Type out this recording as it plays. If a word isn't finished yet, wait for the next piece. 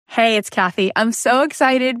Hey, it's Kathy. I'm so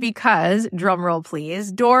excited because, drumroll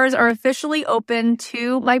please, doors are officially open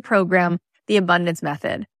to my program, The Abundance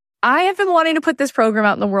Method. I have been wanting to put this program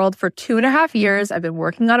out in the world for 2.5 years. I've been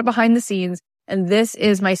working on it behind the scenes, and this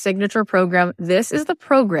is my signature program. This is the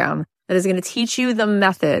program that is going to teach you the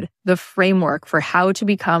method, the framework for how to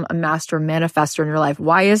become a master manifestor in your life.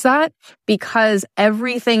 Why is that? Because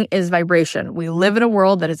everything is vibration. We live in a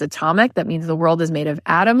world that is atomic. That means the world is made of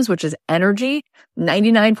atoms, which is energy.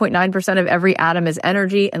 99.9% of every atom is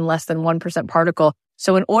energy and less than 1% particle.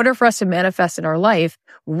 So in order for us to manifest in our life,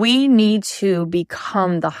 we need to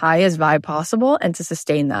become the highest vibe possible and to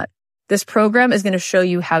sustain that. This program is going to show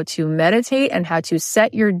you how to meditate and how to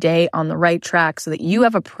set your day on the right track so that you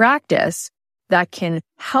have a practice that can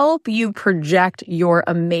help you project your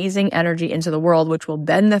amazing energy into the world, which will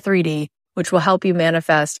bend the 3D, which will help you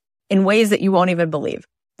manifest in ways that you won't even believe.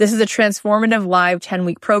 This is a transformative live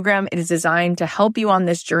 10-week program. It is designed to help you on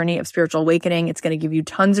this journey of spiritual awakening. It's going to give you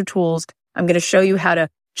tons of tools. I'm going to show you how to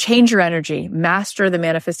change your energy, master the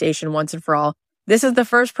manifestation once and for all. This is the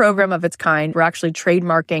first program of its kind. We're actually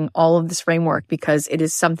trademarking all of this framework because it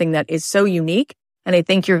is something that is so unique. And I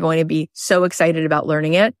think you're going to be so excited about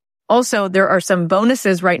learning it. Also, there are some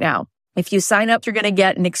bonuses right now. If you sign up, you're going to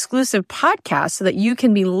get an exclusive podcast so that you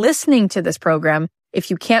can be listening to this program. If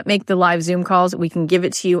you can't make the live Zoom calls, we can give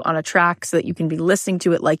it to you on a track so that you can be listening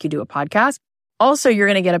to it like you do a podcast. Also, you're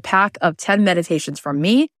going to get a pack of 10 meditations from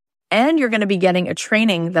me. And you're going to be getting a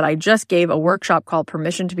training that I just gave, a workshop called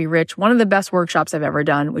Permission to be Rich, one of the best workshops I've ever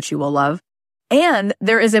done, which you will love. And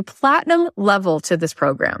there is a platinum level to this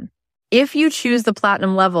program. If you choose the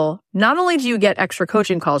platinum level, not only do you get extra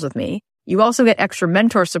coaching calls with me, you also get extra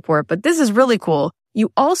mentor support, but this is really cool. You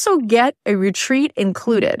also get a retreat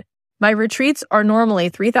included. My retreats are normally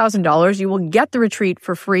 $3,000. You will get the retreat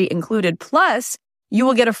for free included. Plus, you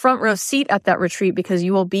will get a front row seat at that retreat because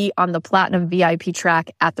you will be on the platinum VIP track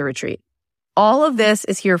at the retreat. All of this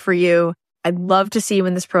is here for you. I'd love to see you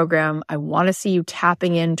in this program. I want to see you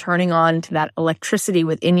tapping in, turning on to that electricity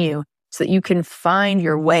within you so that you can find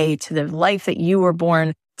your way to the life that you were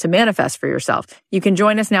born to manifest for yourself. You can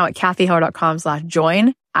join us now at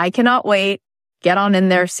kathyheller.com/join. I cannot wait. Get on in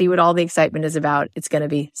there, see what all the excitement is about. It's going to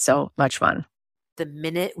be so much fun. The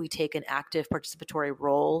minute we take an active participatory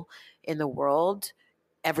role in the world,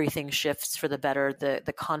 everything shifts for the better.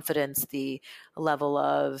 The confidence, the level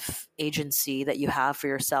of agency that you have for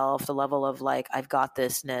yourself, the level of like, I've got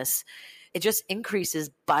thisness, it just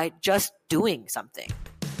increases by just doing something.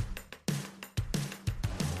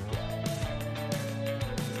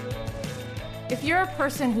 If you're a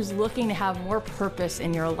person who's looking to have more purpose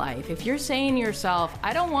in your life, if you're saying to yourself,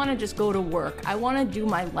 I don't want to just go to work, I want to do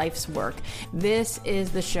my life's work, this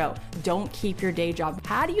is the show. Don't keep your day job.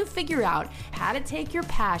 How do you figure out how to take your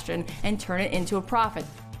passion and turn it into a profit?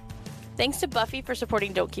 Thanks to Buffy for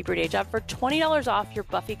supporting Don't Keep Your Day Job. For $20 off your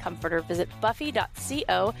Buffy comforter, visit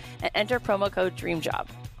buffy.co and enter promo code DREAMJOB.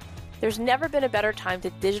 There's never been a better time to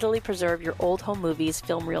digitally preserve your old home movies,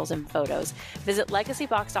 film reels, and photos. Visit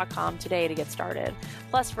legacybox.com today to get started.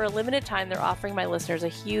 Plus, for a limited time, they're offering my listeners a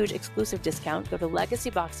huge exclusive discount. Go to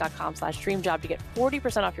legacybox.com/dreamjob to get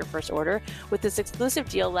 40% off your first order. With this exclusive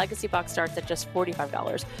deal, Legacy Box starts at just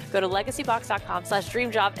 $45. Go to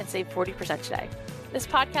legacybox.com/dreamjob and save 40% today. This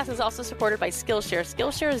podcast is also supported by Skillshare.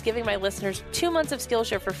 Skillshare is giving my listeners 2 months of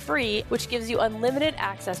Skillshare for free, which gives you unlimited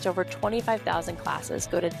access to over 25,000 classes.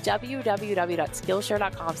 Go to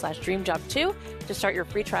www.skillshare.com/dreamjob2 to start your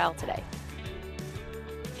free trial today.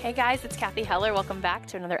 Hey guys, it's Kathy Heller. Welcome back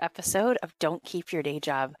to another episode of Don't Keep Your Day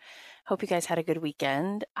Job. Hope you guys had a good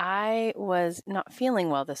weekend. I was not feeling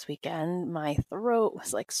well this weekend. My throat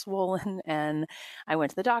was like swollen and I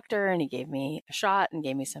went to the doctor and he gave me a shot and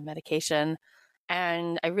gave me some medication.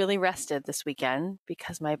 And I really rested this weekend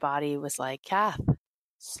because my body was like, Kath,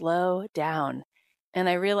 slow down. And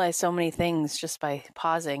I realized so many things just by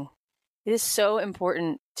pausing. It is so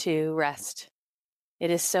important to rest.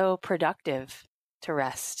 It is so productive to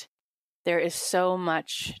rest. There is so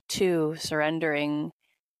much to surrendering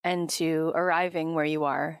and to arriving where you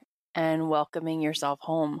are and welcoming yourself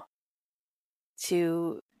home,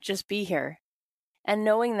 to just be here. And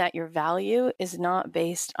knowing that your value is not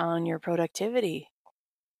based on your productivity.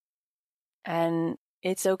 And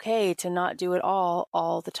it's okay to not do it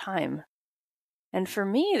all the time. And for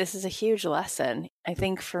me, this is a huge lesson. I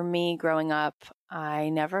think for me growing up, I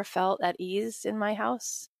never felt at ease in my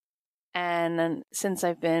house. And since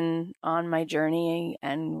I've been on my journey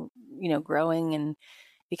and, growing and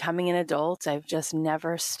becoming an adult, I've just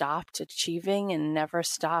never stopped achieving and never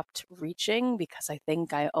stopped reaching because I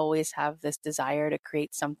think I always have this desire to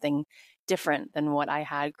create something different than what I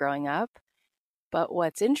had growing up. But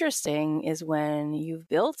what's interesting is when you've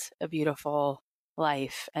built a beautiful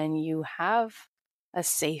life and you have a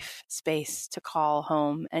safe space to call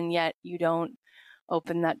home, and yet you don't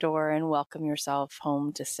open that door and welcome yourself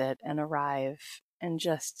home to sit and arrive and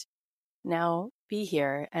just now be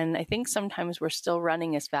here. And I think sometimes we're still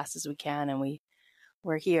running as fast as we can, and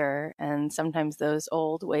we're here. And sometimes those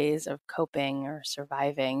old ways of coping or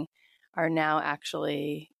surviving are now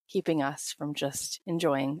actually keeping us from just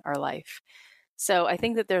enjoying our life. So I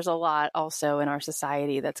think that there's a lot also in our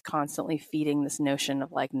society that's constantly feeding this notion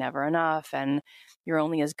of like never enough and you're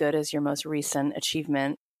only as good as your most recent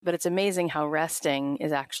achievement. But it's amazing how resting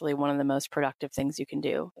is actually one of the most productive things you can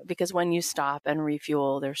do, because when you stop and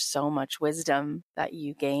refuel, there's so much wisdom that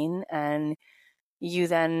you gain, and you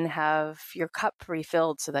then have your cup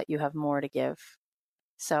refilled so that you have more to give.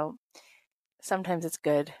 So sometimes it's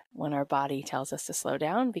good when our body tells us to slow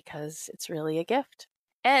down, because it's really a gift.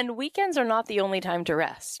 And weekends are not the only time to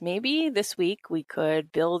rest. Maybe this week we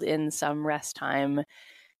could build in some rest time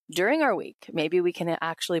during our week. Maybe we can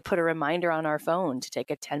actually put a reminder on our phone to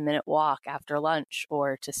take a 10-minute walk after lunch,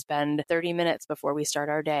 or to spend 30 minutes before we start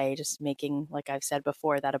our day, just making, like I've said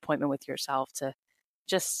before, that appointment with yourself to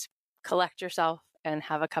just collect yourself and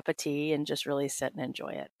have a cup of tea and just really sit and enjoy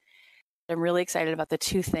it. I'm really excited about the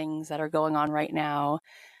two things that are going on right now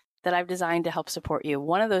that I've designed to help support you.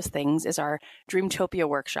 One of those things is our Dreamtopia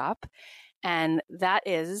workshop. And that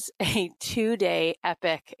is a 2-day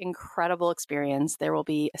epic, incredible experience. There will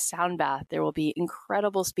be a sound bath. There will be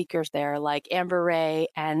incredible speakers there like Amber Ray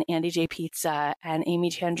and Andy J. Pizza and Amy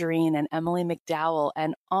Tangerine and Emily McDowell,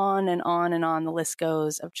 and on and on and on the list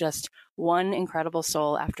goes, of just one incredible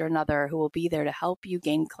soul after another who will be there to help you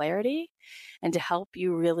gain clarity and to help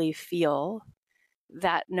you really feel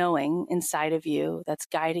that knowing inside of you that's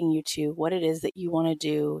guiding you to what it is that you want to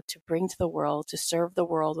do, to bring to the world, to serve the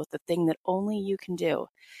world with the thing that only you can do.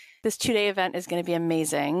 This 2-day event is going to be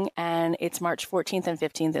amazing, and it's March 14th and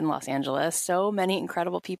 15th in Los Angeles. So many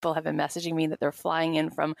incredible people have been messaging me that they're flying in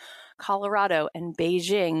from Colorado and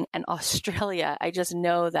Beijing and Australia. I just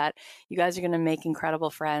know that you guys are going to make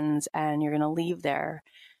incredible friends, and you're going to leave there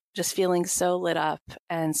just feeling so lit up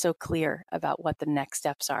and so clear about what the next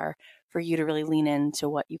steps are for you to really lean into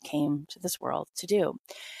what you came to this world to do.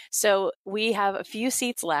 So we have a few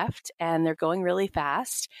seats left, and they're going really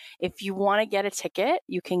fast. If you want to get a ticket,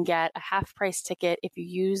 you can get a half-price ticket if you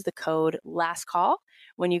use the code LASTCALL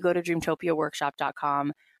when you go to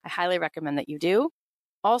dreamtopiaworkshop.com. I highly recommend that you do.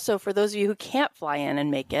 Also, for those of you who can't fly in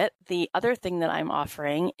and make it, the other thing that I'm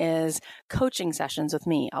offering is coaching sessions with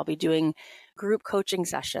me. I'll be doing group coaching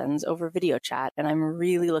sessions over video chat, and I'm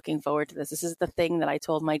really looking forward to this. This is the thing that I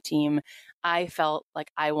told my team I felt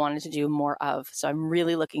like I wanted to do more of. So I'm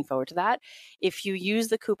really looking forward to that. If you use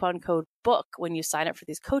the coupon code BOOK when you sign up for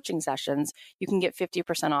these coaching sessions, you can get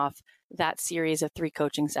 50% off that series of 3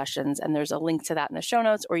 coaching sessions. And there's a link to that in the show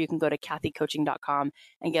notes, or you can go to kathycoaching.com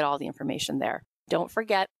and get all the information there. Don't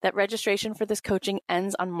forget that registration for this coaching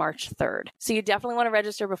ends on March 3rd. So you definitely want to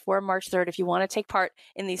register before March 3rd if you want to take part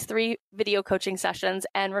in these 3 video coaching sessions.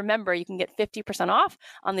 And remember, you can get 50% off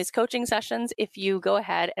on these coaching sessions if you go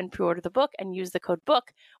ahead and pre-order the book and use the code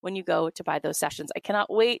BOOK when you go to buy those sessions. I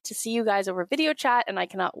cannot wait to see you guys over video chat, and I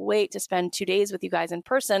cannot wait to spend 2 days with you guys in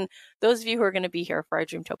person, those of you who are going to be here for our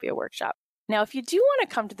Dreamtopia workshop. Now, if you do want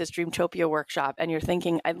to come to this Dreamtopia workshop and you're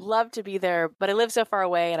thinking, I'd love to be there, but I live so far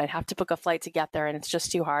away and I'd have to book a flight to get there and it's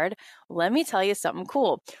just too hard, let me tell you something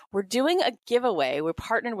cool. We're doing a giveaway. We're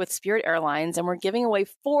partnered with Spirit Airlines, and we're giving away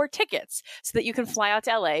 4 tickets so that you can fly out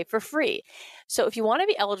to LA for free. So if you want to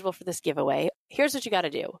be eligible for this giveaway, here's what you got to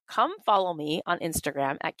do. Come follow me on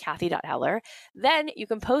Instagram at Kathy.Heller. Then you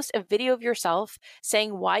can post a video of yourself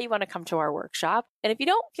saying why you want to come to our workshop. And if you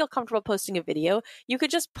don't feel comfortable posting a video, you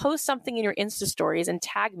could just post something in your Insta stories and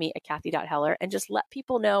tag me at Kathy.Heller and just let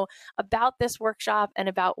people know about this workshop and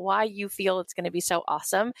about why you feel it's going to be so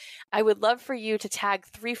awesome. I would love for you to tag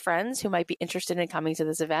 3 friends who might be interested in coming to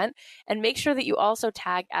this event, and make sure that you also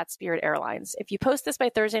tag at Spirit Airlines. If you post this by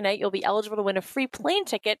Thursday night, you'll be eligible to win a free plane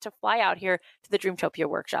ticket to fly out here to the Dreamtopia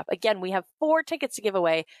workshop. Again, we have 4 tickets to give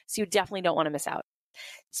away, so you definitely don't want to miss out.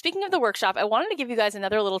 Speaking of the workshop, I wanted to give you guys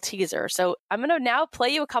another little teaser. So I'm going to now play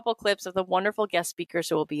you a couple clips of the wonderful guest speakers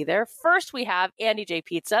who will be there. First, we have Andy J.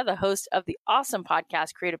 Pizza, the host of the awesome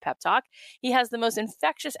podcast, Creative Pep Talk. He has the most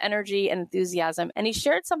infectious energy and enthusiasm, and he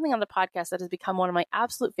shared something on the podcast that has become one of my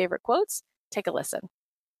absolute favorite quotes. Take a listen.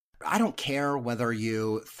 I don't care whether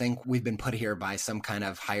you think we've been put here by some kind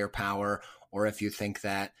of higher power, or if you think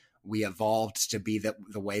that we evolved to be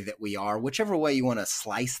the way that we are, whichever way you want to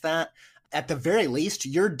slice that. At the very least,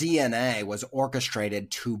 your DNA was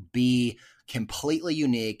orchestrated to be completely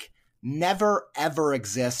unique, never, ever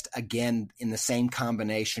exist again in the same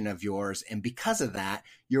combination of yours. And because of that,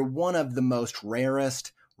 you're one of the most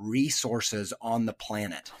rarest resources on the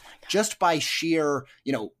planet. Just by sheer,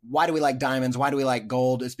 why do we like diamonds? Why do we like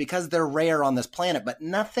gold? It's because they're rare on this planet, but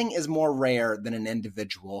nothing is more rare than an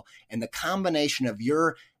individual. And the combination of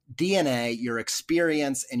your DNA, your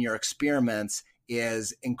experience, and your experiments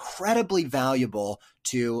is incredibly valuable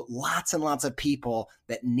to lots and lots of people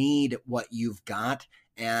that need what you've got.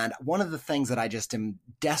 And one of the things that I just am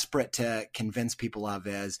desperate to convince people of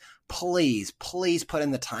is please put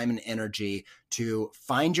in the time and energy to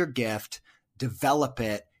find your gift, develop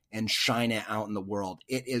it, and shine it out in the world.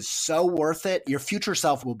 It is so worth it. Your future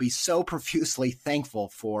self will be so profusely thankful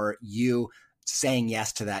for you saying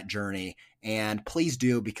yes to that journey. And please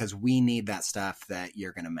do, because we need that stuff that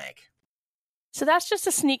you're going to make. So that's just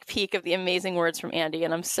a sneak peek of the amazing words from Andy,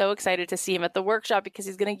 and I'm so excited to see him at the workshop because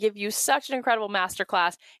he's going to give you such an incredible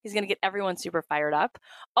masterclass. He's going to get everyone super fired up.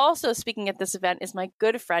 Also speaking at this event is my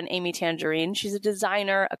good friend, Amy Tangerine. She's a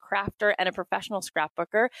designer, a crafter, and a professional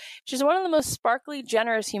scrapbooker. She's one of the most sparkly,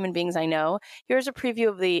 generous human beings I know. Here's a preview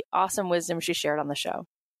of the awesome wisdom she shared on the show.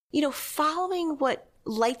 Following what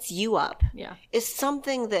lights you up is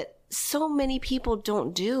something that so many people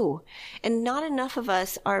don't do. And not enough of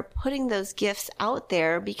us are putting those gifts out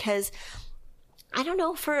there because I don't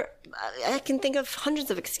know, I can think of hundreds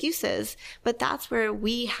of excuses, but that's where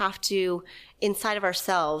we have to, inside of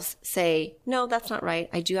ourselves, say, no, that's not right.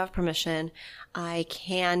 I do have permission. I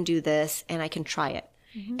can do this and I can try it.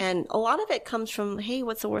 Mm-hmm. And a lot of it comes from, hey,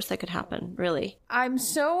 what's the worst that could happen, really? I'm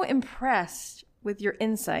so impressed with your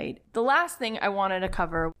insight. The last thing I wanted to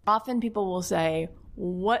cover, often people will say,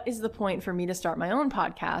 what is the point for me to start my own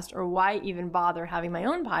podcast, or why even bother having my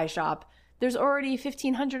own pie shop? There's already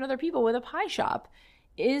 1,500 other people with a pie shop.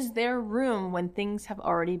 Is there room when things have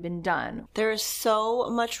already been done? There is so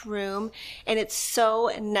much room, and it's so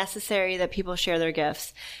necessary that people share their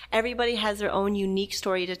gifts. Everybody has their own unique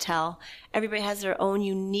story to tell. Everybody has their own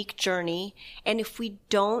unique journey. And if we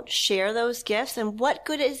don't share those gifts, then what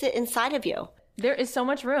good is it inside of you? There is so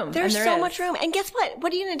much room. There's so much room. And guess what?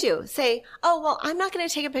 What are you going to do? Say, oh, well, I'm not going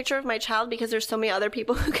to take a picture of my child because there's so many other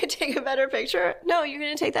people who could take a better picture. No, you're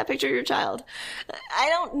going to take that picture of your child. I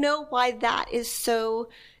don't know why that is so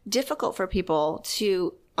difficult for people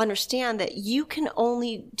to understand, that you can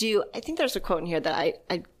only do, I think there's a quote in here that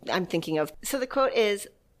I'm thinking of. So the quote is,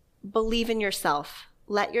 believe in yourself.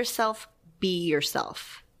 Let yourself be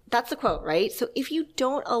yourself. That's the quote, right? So if you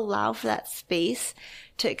don't allow for that space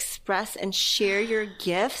to express and share your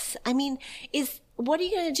gifts, what are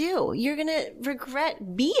you going to do? You're going to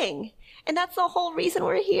regret being. And that's the whole reason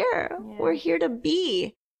we're here. Yeah. We're here to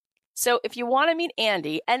be. So if you want to meet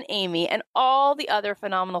Andy and Amy and all the other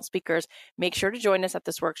phenomenal speakers, make sure to join us at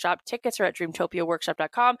this workshop. Tickets are at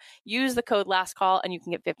dreamtopiaworkshop.com. Use the code LASTCALL and you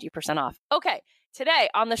can get 50% off. Okay, today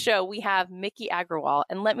on the show, we have Miki Agrawal.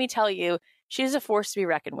 And let me tell you, she's a force to be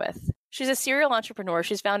reckoned with. She's a serial entrepreneur.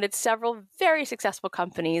 She's founded several very successful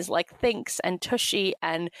companies like Thinks and Tushy,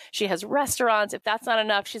 and she has restaurants. If that's not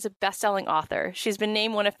enough, she's a best-selling author. She's been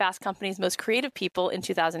named one of Fast Company's most creative people in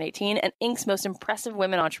 2018 and Inc.'s most impressive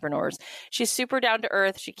women entrepreneurs. She's super down to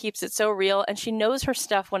earth. She keeps it so real, and she knows her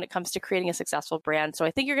stuff when it comes to creating a successful brand. So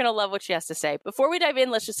I think you're going to love what she has to say. Before we dive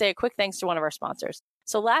in, let's just say a quick thanks to one of our sponsors.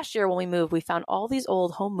 So last year when we moved, we found all these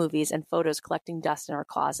old home movies and photos collecting dust in our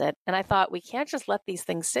closet. And I thought, we can't just let these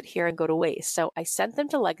things sit here and go to waste. So I sent them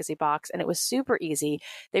to Legacy Box, and it was super easy.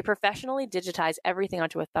 They professionally digitize everything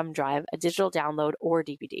onto a thumb drive, a digital download, or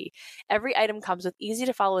DVD. Every item comes with easy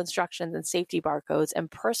to follow instructions and safety barcodes and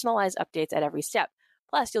personalized updates at every step.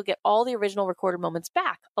 Plus, you'll get all the original recorded moments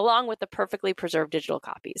back, along with the perfectly preserved digital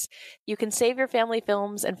copies. You can save your family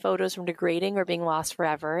films and photos from degrading or being lost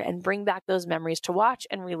forever and bring back those memories to watch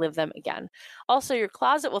and relive them again. Also, your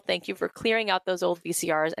closet will thank you for clearing out those old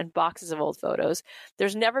VCRs and boxes of old photos.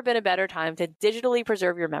 There's never been a better time to digitally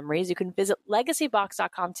preserve your memories. You can visit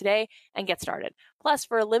legacybox.com today and get started. Plus,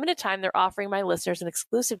 for a limited time, they're offering my listeners an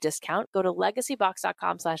exclusive discount. Go to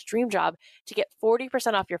legacybox.com/dreamjob to get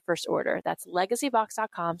 40% off your first order. That's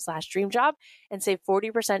legacybox.com/dreamjob and save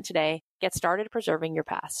 40% today. Get started preserving your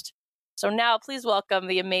past. So now please welcome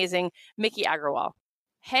the amazing Miki Agrawal.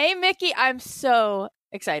 Hey, Miki, I'm so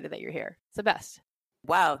excited that you're here. It's the best.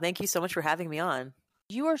 Wow. Thank you so much for having me on.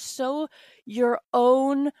 You are so your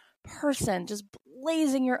own person, just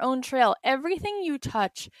blazing your own trail. Everything you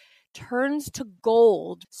touch turns to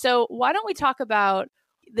gold. So why don't we talk about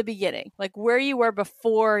the beginning, like where you were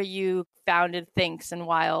before you founded Thinks and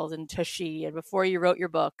Wild and Tushy and before you wrote your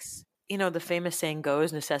books? the famous saying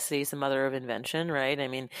goes, necessity is the mother of invention, right? I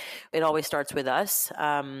mean, it always starts with us.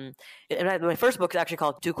 My first book is actually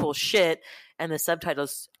called Do Cool Shit, and the subtitle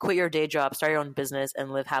is Quit Your Day Job, Start Your Own Business,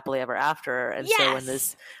 and Live Happily Ever After. And so when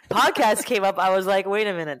this podcast came up, I was like, wait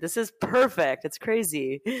a minute, this is perfect. It's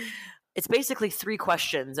crazy. It's basically 3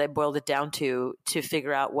 questions. I boiled it down to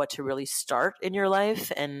figure out what to really start in your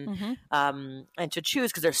life and to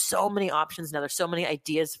choose, because there's so many options now. There's so many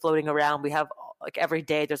ideas floating around. We have like every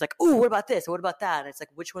day there's like, ooh, what about this? What about that? And it's like,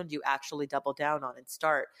 which one do you actually double down on and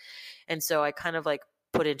start? And so I kind of like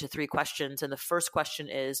put into 3 questions. And the first question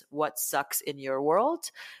is, what sucks in your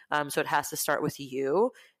world? So it has to start with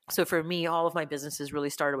you. So for me, all of my businesses really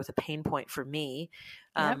started with a pain point for me.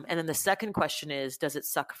 And then the second question is, does it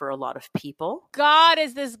suck for a lot of people? God,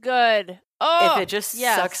 is this good? Oh, if it just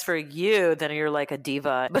sucks for you, then you're like a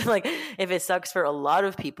diva. But like, if it sucks for a lot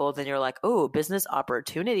of people, then you're like, oh, business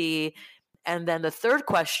opportunity. And then the third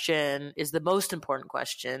question is the most important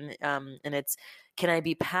question. And it's, can I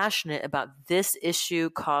be passionate about this issue,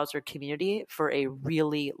 cause, or community for a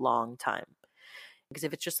really long time? Because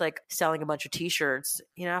if it's just like selling a bunch of t-shirts,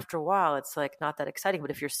 after a while, it's like not that exciting. But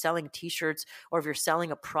if you're selling t-shirts, or if you're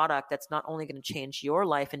selling a product that's not only going to change your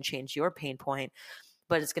life and change your pain point,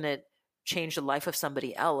 but it's going to change the life of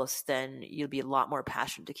somebody else, then you'll be a lot more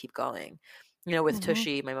passionate to keep going. With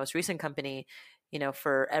Tushy, my most recent company,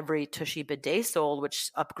 for every Tushy bidet sold, which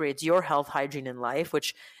upgrades your health, hygiene, and life,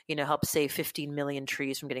 which, helps save 15 million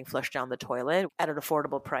trees from getting flushed down the toilet at an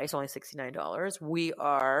affordable price, only $69, we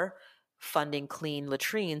are funding clean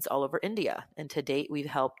latrines all over India. And to date, we've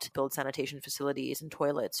helped build sanitation facilities and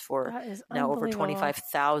toilets for now over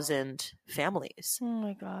 25,000 families. Oh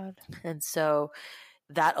my God. And so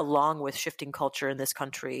that, along with shifting culture in this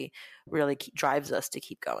country, really drives us to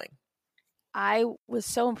keep going. I was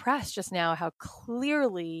so impressed just now how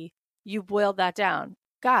clearly you boiled that down.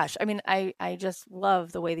 Gosh, I mean, I just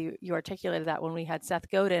love the way that you articulated that. When we had Seth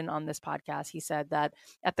Godin on this podcast, he said that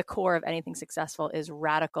at the core of anything successful is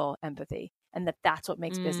radical empathy, and that's what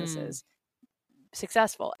makes businesses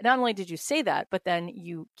successful. Not only did you say that, but then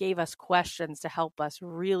you gave us questions to help us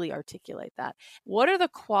really articulate that. What are the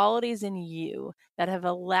qualities in you that have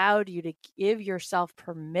allowed you to give yourself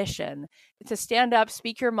permission to stand up,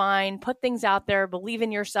 speak your mind, put things out there, believe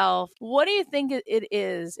in yourself? What do you think it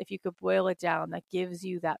is, if you could boil it down, that gives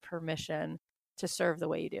you that permission to serve the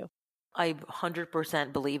way you do? I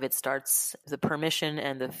 100% believe it starts, the permission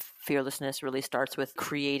and the fearlessness really starts with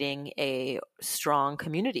creating a strong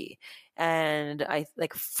community. And I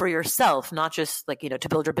like, for yourself, not just like, to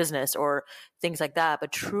build your business or things like that,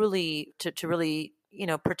 but truly to really,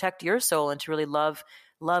 protect your soul and to really love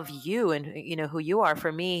you and, who you are.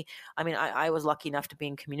 For me, I mean, I was lucky enough to be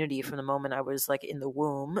in community from the moment I was like in the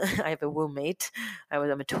womb. I have a womb mate.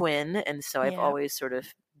 I'm a twin. And so I've always sort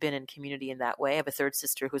of been in community in that way. I have a third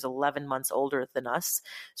sister who's 11 months older than us.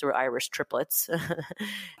 So we're Irish triplets.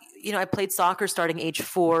 I played soccer starting age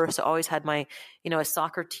 4. So I always had my, a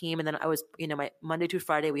soccer team. And then I was, my Monday to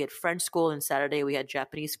Friday, we had French school, and Saturday we had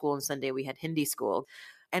Japanese school, and Sunday we had Hindi school.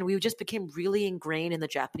 And we just became really ingrained in the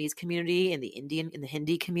Japanese community, in the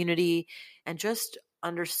Hindi community, and just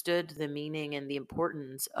understood the meaning and the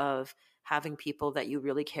importance of having people that you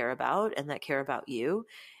really care about and that care about you.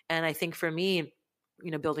 And I think for me,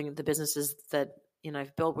 building the businesses that,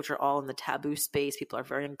 I've built, which are all in the taboo space. People are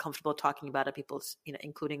very uncomfortable talking about it. People,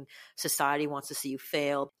 including society, wants to see you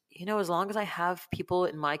fail. As long as I have people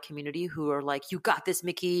in my community who are like, you got this,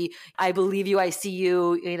 Miki, I believe you, I see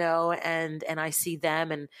you, and I see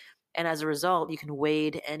them. And as a result, you can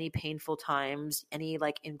wade any painful times, any,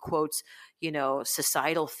 like, in quotes,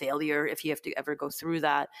 societal failure. If you have to ever go through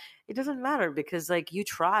that, it doesn't matter, because like, you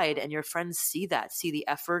tried, and your friends see the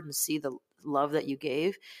effort and see the love that you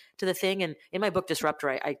gave to the thing. And in my book Disruptor,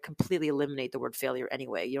 I completely eliminate the word failure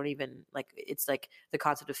anyway. You don't even, like, it's like the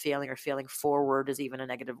concept of failing or failing forward is even a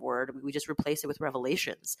negative word. We just replace it with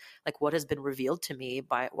revelations, like what has been revealed to me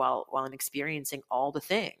while I'm experiencing all the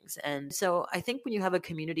things. And so I think when you have a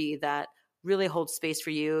community that really holds space for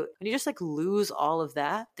you, and you just like lose all of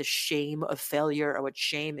that, the shame of failure, or what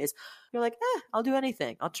shame is, you're like, I'll do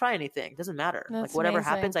anything, I'll try anything, doesn't matter. That's like whatever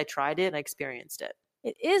amazing. happens, I tried it and I experienced it.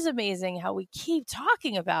 It is amazing how we keep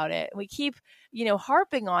talking about it. We keep,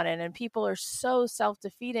 harping on it, and people are so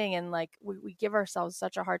self-defeating, and like we give ourselves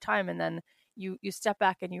such a hard time. And then you step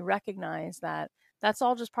back and you recognize that that's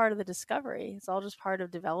all just part of the discovery. It's all just part of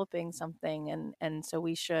developing something. And so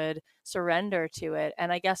we should surrender to it.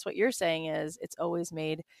 And I guess what you're saying is it's always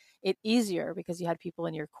made it easier because you had people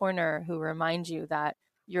in your corner who remind you that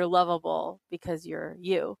you're lovable because you're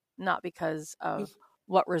you, not because of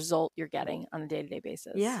what result you're getting on a day-to-day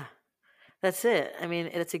basis. Yeah. That's it. I mean,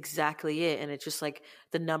 that's exactly it. And it's just like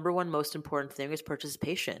the number one most important thing is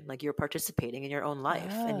participation. Like you're participating in your own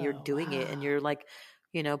life and you're doing it and you're like,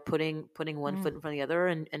 putting one foot in front of the other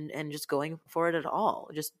and just going for it at all.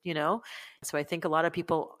 Just, So I think a lot of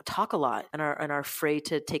people talk a lot and are afraid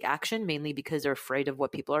to take action, mainly because they're afraid of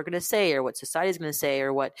what people are going to say or what society is going to say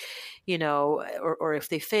or what, or if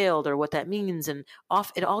they failed or what that means. And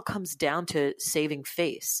it all comes down to saving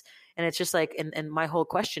face. And it's just like, and my whole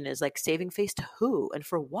question is like saving face to who and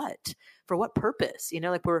for what purpose?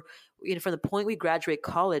 Like we're, from the point we graduate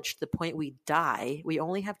college to the point we die, we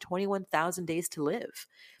only have 21,000 days to live.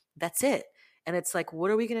 That's it. And it's like, what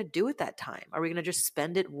are we going to do with that time? Are we going to just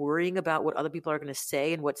spend it worrying about what other people are going to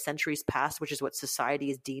say and what centuries past, which is what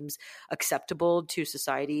society deems acceptable to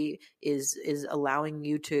society is allowing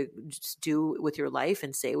you to just do with your life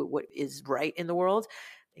and say what is right in the world?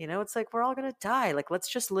 It's like, we're all going to die. Like, let's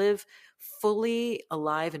just live fully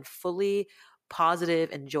alive and fully positive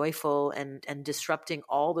and joyful and disrupting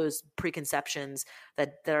all those preconceptions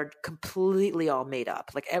that are completely all made up.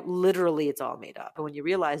 Like literally it's all made up. And when you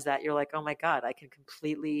realize that, you're like, oh my God, I can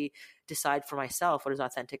completely decide for myself what is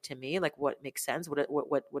authentic to me, like what makes sense,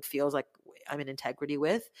 what feels like I'm in integrity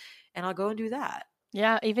with, and I'll go and do that.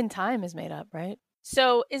 Yeah, even time is made up, right?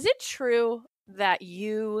 So is it true that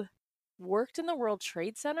you worked in the World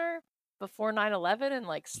Trade Center before 9/11 and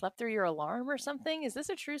like slept through your alarm or something? Is this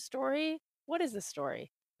a true story? What is the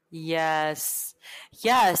story? Yes.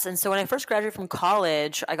 And so when I first graduated from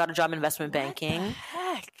college, I got a job in investment banking.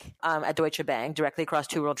 Heck? At Deutsche Bank, directly across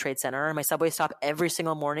 2 World Trade Center. And my subway stop every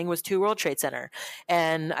single morning was 2 World Trade Center.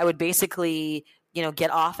 And I would basically,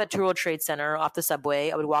 get off at 2 World Trade Center, off the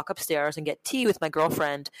subway. I would walk upstairs and get tea with my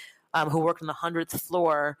girlfriend, who worked on the 100th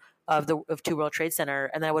floor of 2 World Trade Center.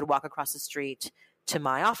 And then I would walk across the street to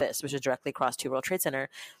my office, which is directly across 2 World Trade Center.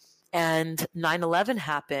 And 9/11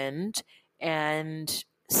 happened, and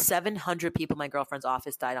 700 people in my girlfriend's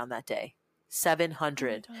office died on that day.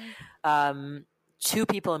 700. 2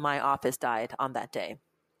 people in my office died on that day.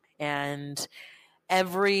 And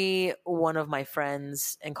every one of my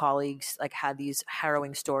friends and colleagues like had these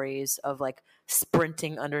harrowing stories of like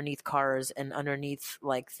sprinting underneath cars and underneath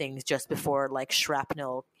like things just before like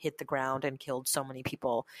shrapnel hit the ground and killed so many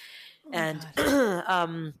people. And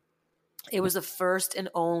it was the first and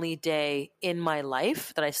only day in my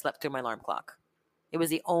life that I slept through my alarm clock. It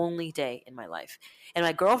was the only day in my life. And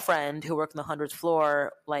my girlfriend, who worked on the 100th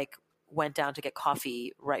floor, like went down to get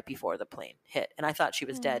coffee right before the plane hit. And I thought she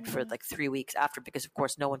was dead for like 3 weeks after, because of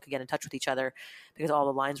course no one could get in touch with each other because all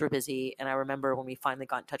the lines were busy. And I remember when we finally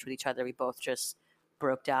got in touch with each other, we both just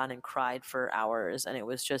broke down and cried for hours. And it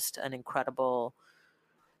was just an incredible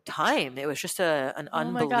time. It was just an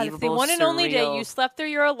unbelievable, God. It's the one and only day you slept through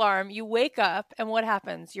your alarm. You wake up and what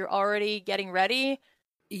happens? You're already getting ready.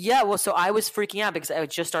 Yeah, well, so I was freaking out because I had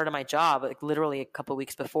just started my job, like literally a couple of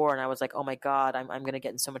weeks before, and I was like, "Oh my God, I'm going to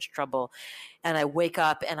get in so much trouble." And I wake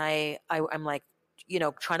up and I'm like,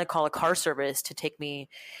 trying to call a car service to take me,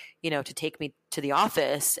 to the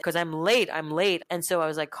office because I'm late. And so I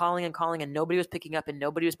was like calling and nobody was picking up.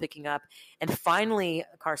 And finally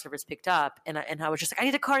a car service picked up and I was just like, I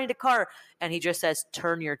need a car. And he just says,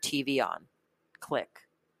 "Turn your TV on." Click.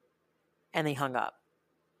 And he hung up.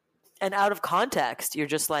 And out of context, you're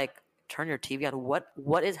just like, turn your TV on.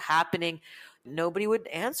 What is happening? Nobody would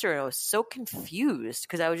answer. And I was so confused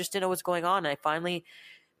because I just didn't know what's going on. And I finally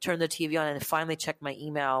turned the TV on and I finally checked my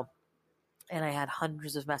email. And I had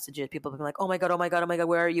hundreds of messages. People being like, oh my God,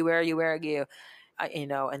 where are you?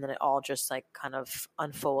 And then it all just like kind of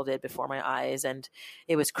unfolded before my eyes. And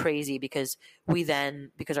it was crazy because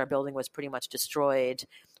because our building was pretty much destroyed.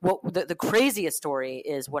 Well, the craziest story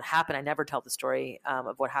is what happened. I never tell the story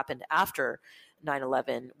of what happened after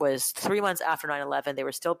 9/11 was 3 months after 9/11. They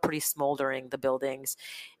were still pretty smoldering, the buildings.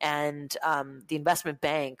 And the investment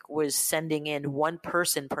bank was sending in one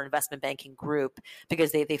person per investment banking group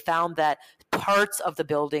because they found that parts of the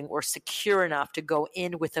building were secure enough to go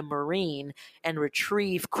in with a Marine and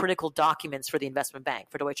retrieve critical documents for the investment bank,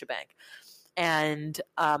 for Deutsche Bank. And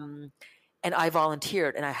I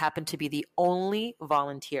volunteered, and I happened to be the only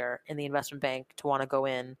volunteer in the investment bank to want to go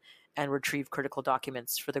in and retrieve critical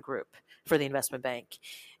documents for the group, for the investment bank.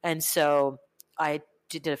 And so I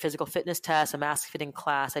did a physical fitness test, a mask fitting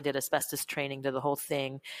class. I did asbestos training, did the whole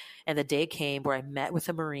thing. And the day came where I met with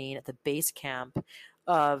a Marine at the base camp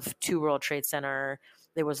of 2 World Trade Center.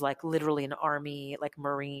 There was like literally an army, like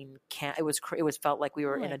Marine camp. It was felt like we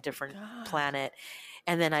were in a different planet.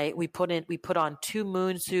 And then we put on 2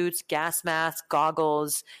 moon suits, gas masks,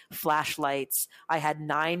 goggles, flashlights. I had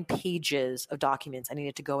 9 pages of documents I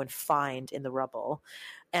needed to go and find in the rubble.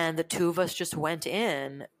 And the 2 of us just went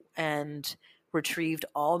in and retrieved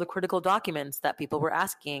all the critical documents that people were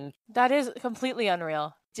asking. That is completely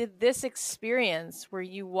unreal. Did this experience where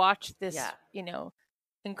you watched this,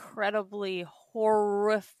 incredibly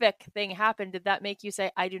horrific thing happen, did that make you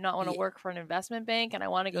say, I do not want to work for an investment bank and I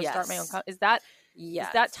want to go start my own company? Is that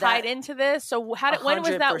tied into this? So when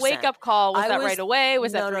was that wake up call? Was that right away?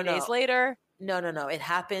 Was that 3 days later? No. It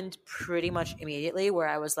happened pretty much immediately, where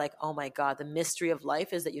I was like, oh my God, the mystery of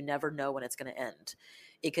life is that you never know when it's going to end.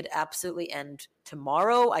 It could absolutely end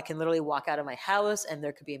tomorrow. I can literally walk out of my house and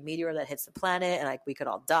there could be a meteor that hits the planet and we could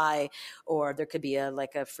all die, or there could be a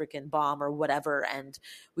freaking bomb or whatever. And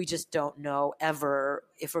we just don't know ever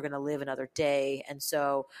if we're going to live another day. And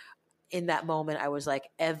so in that moment, I was like,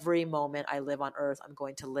 every moment I live on earth, I'm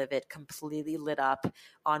going to live it completely lit up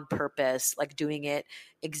on purpose, like doing it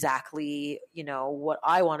exactly, what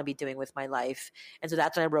I want to be doing with my life. And so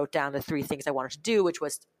that's when I wrote down the 3 things I wanted to do, which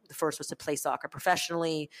was, the first was to play soccer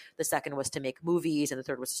professionally. The second was to make movies. And the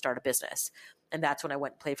third was to start a business. And that's when I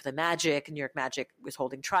went and played for the Magic. New York Magic was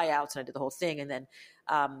holding tryouts and I did the whole thing. And then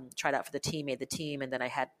tried out for the team, made the team. And then I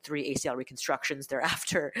had 3 ACL reconstructions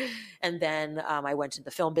thereafter. And then I went into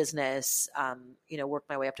the film business, worked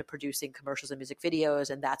my way up to producing commercials and music videos.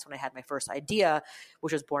 And that's when I had my first idea,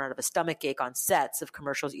 which was born out of a stomach ache on sets of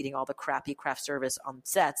commercials, eating all the crappy craft service on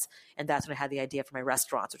sets. And that's when I had the idea for my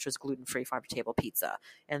restaurants, which was gluten-free farm-to-table pizza.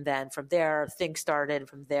 And then from there, things started.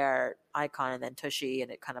 From there, Icon, and then Tushy,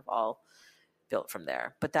 and it kind of all built from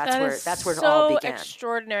there. But that's where it all began.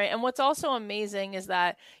 Extraordinary. And what's also amazing is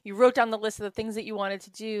that you wrote down the list of the things that you wanted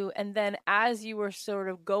to do, and then as you were sort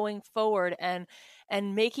of going forward and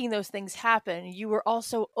making those things happen, you were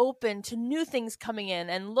also open to new things coming in.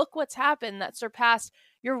 And look what's happened that surpassed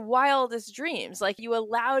your wildest dreams. Like, you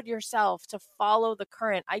allowed yourself to follow the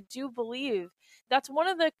current. I do believe that's one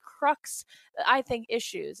of the crux, I think,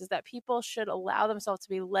 issues, is that people should allow themselves to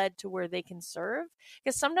be led to where they can serve.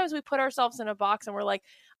 Because sometimes we put ourselves in a box and we're like,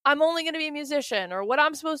 I'm only going to be a musician, or what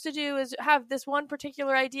I'm supposed to do is have this one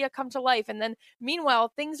particular idea come to life. And then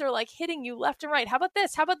meanwhile, things are like hitting you left and right. How about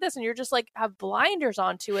this? How about this? And you're just like, have blinders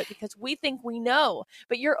onto it because we think we know,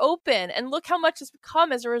 but you're open. And look how much has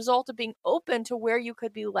come as a result of being open to where you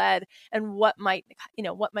could be led and what might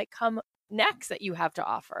come next that you have to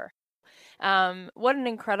offer. What an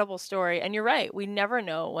incredible story. And you're right. We never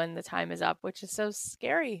know when the time is up, which is so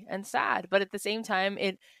scary and sad. But at the same time,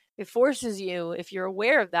 it forces you, if you're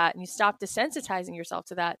aware of that and you stop desensitizing yourself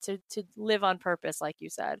to that, to live on purpose, like you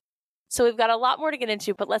said. So we've got a lot more to get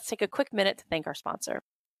into, but let's take a quick minute to thank our sponsor.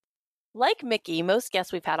 Like Miki, most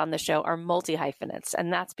guests we've had on the show are multi-hyphenates,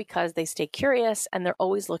 and that's because they stay curious and they're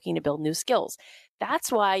always looking to build new skills.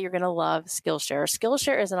 That's why you're going to love Skillshare.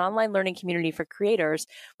 Skillshare is an online learning community for creators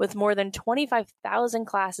with more than 25,000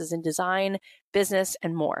 classes in design, business,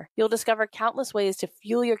 and more. You'll discover countless ways to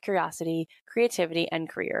fuel your curiosity, creativity, and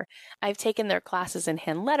career. I've taken their classes in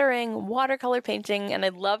hand lettering, watercolor painting, and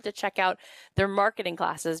I'd love to check out their marketing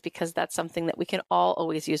classes because that's something that we can all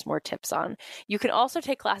always use more tips on. You can also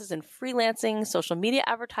take classes in freelancing, social media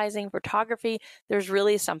advertising, photography. There's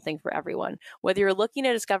really something for everyone. Whether you're looking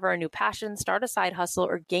to discover a new passion, start a side hustle,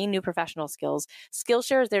 or gain new professional skills,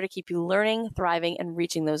 Skillshare is there to keep you learning, thriving, and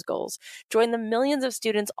reaching those goals. Join the millions of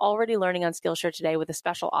students already learning on Skillshare today with a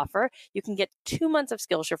special offer. You can get 2 months of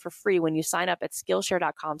Skillshare for free when you sign up at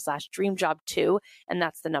Skillshare.com/dreamjob2, and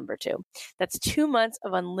that's the number 2. That's 2 months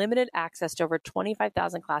of unlimited access to over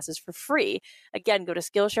 25,000 classes for free. Again, go to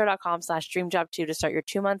Skillshare.com/dreamjob2 to start your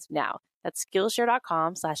 2 months now. That's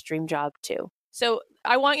Skillshare.com/dreamjob2. So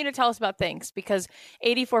I want you to tell us about things because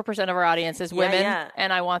 84% of our audience is women,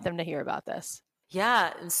 and I want them to hear about this.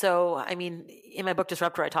 Yeah. And so, I mean, in my book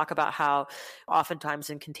Disruptor, I talk about how oftentimes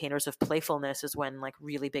in containers of playfulness is when like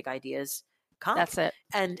really big ideas come. That's it.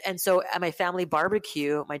 And so at my family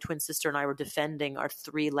barbecue, my twin sister and I were defending our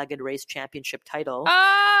 3-legged race championship title.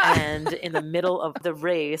 And in the middle of the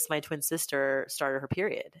race, my twin sister started her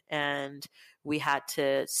period. And we had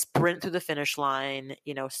to sprint through the finish line,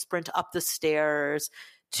 sprint up the stairs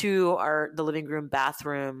to the living room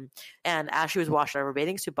bathroom. And as she was washing out her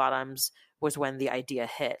bathing suit bottoms was when the idea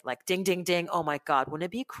hit. Like, ding, ding, ding. Oh my God, wouldn't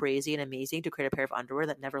it be crazy and amazing to create a pair of underwear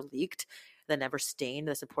that never leaked, that never stained,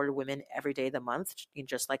 that supported women every day of the month,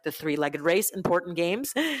 just like the 3-legged race, important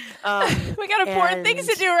games. We got important things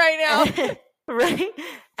to do right now. Right.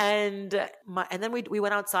 And then we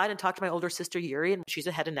went outside and talked to my older sister Yuri, and she's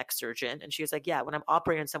a head and neck surgeon. And she was like, yeah, when I'm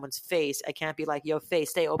operating on someone's face, I can't be like, yo,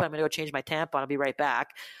 face, stay open. I'm gonna go change my tampon. I'll be right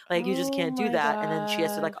back. Like, you just can't do that. And then she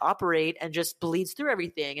has to like operate and just bleeds through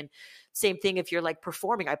everything. And same thing if you're like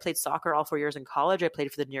performing. I played soccer all 4 years in college. I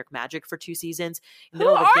played for the New York Magic for 2 seasons. In the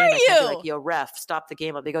middle of a game, I can't be like, yo, ref, stop the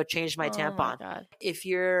game. I'll be go change my tampon. If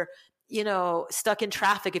you're, stuck in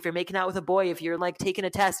traffic, if you're making out with a boy, if you're like taking a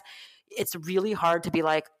test, it's really hard to be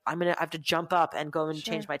like, I have to jump up and go and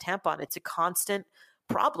change my tampon. It's a constant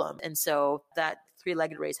problem. And so that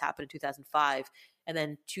 3-legged race happened in 2005. And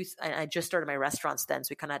then I just started my restaurants then. So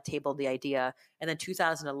we kind of tabled the idea. And then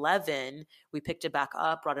 2011, we picked it back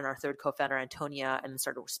up, brought in our third co-founder, Antonia, and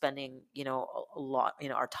started spending, a lot,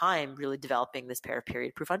 our time really developing this pair of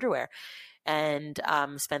period-proof underwear. And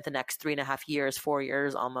spent the next 3.5 years, 4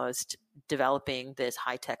 years almost, developing this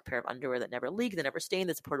high-tech pair of underwear that never leaked, that never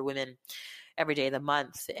stained, that supported women every day of the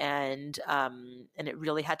month. And it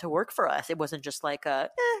really had to work for us. It wasn't just like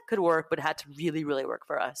could work, but it had to really, really work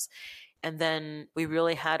for us. And then we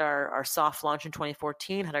really had our soft launch in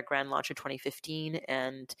 2014, had our grand launch in 2015,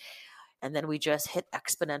 and then we just hit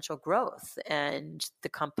exponential growth, and the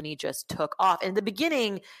company just took off. In the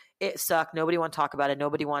beginning, it sucked. Nobody wanted to talk about it.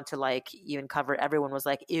 Nobody wanted to like even cover it. Everyone was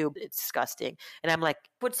like, ew, it's disgusting. And I'm like,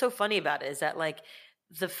 what's so funny about it is that like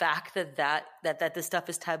the fact that this stuff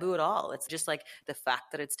is taboo at all. It's just like the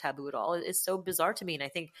fact that it's taboo at all is so bizarre to me. And I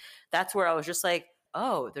think that's where I was just like,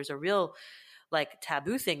 oh, there's a real like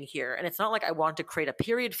taboo thing here. And it's not like I want to create a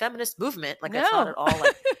period feminist movement. Like that's not at all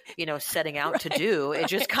like, setting out to do. It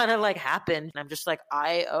just kind of like happened. And I'm just like,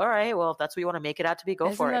 all right, well, if that's what you want to make it out to be,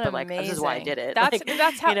 go for it. But like, this is why I did it.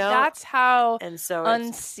 That's how and so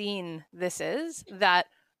unseen this is, that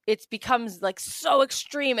it becomes like so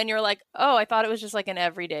extreme and you're like, oh, I thought it was just like an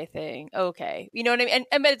everyday thing. Okay. You know what I mean?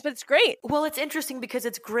 But it's great. Well, it's interesting because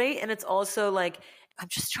it's great. And it's also like, I'm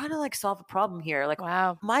just trying to like solve a problem here. Like,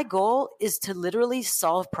 wow. My goal is to literally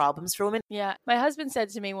solve problems for women. Yeah. My husband said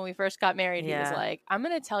to me when we first got married, he was like, I'm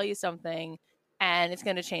going to tell you something and it's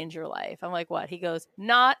going to change your life. I'm like, what? He goes,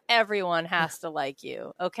 not everyone has to like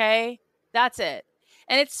you. Okay. That's it.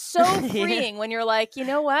 And it's so freeing when you're like, you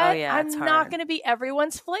know what? I'm not going to be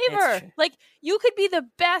everyone's flavor. Like, you could be the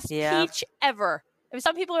best peach ever. I mean,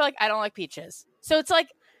 some people are like, I don't like peaches. So it's like,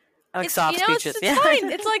 soft peaches. It's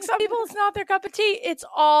fine. It's like some people, it's not their cup of tea. It's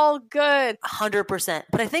all good. 100%.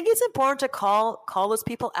 But I think it's important to call those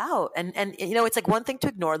people out. And it's like one thing to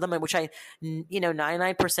ignore them, which I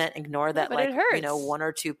 99% ignore that, but like, it hurts. one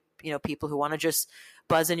or two, people who want to just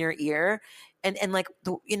buzz in your ear. And like,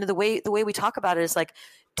 the way we talk about it is like,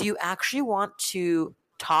 do you actually want to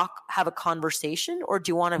have a conversation, or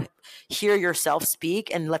do you want to hear yourself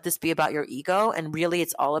speak and let this be about your ego? And really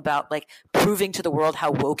it's all about like proving to the world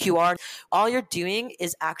how woke you are. All you're doing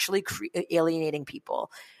is actually alienating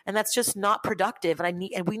people. And that's just not productive.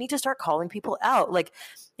 And we need to start calling people out. Like,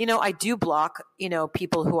 I do block,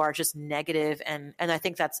 people who are just negative. And I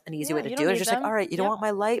think that's an easy way to do it. It's just like, all right, you don't want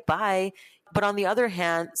my light. Bye. But on the other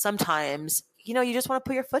hand, sometimes, you just want to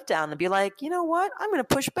put your foot down and be like, you know what? I'm going to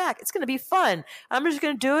push back. It's going to be fun. I'm just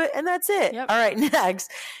going to do it. And that's it. Yep. All right,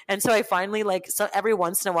 next. And so I finally so every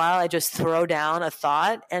once in a while, I just throw down a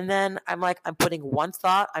thought. And then I'm like, I'm putting one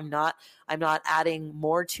thought. I'm not adding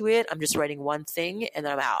more to it. I'm just writing one thing and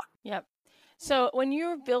then I'm out. Yep. So when you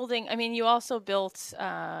were building, I mean, you also built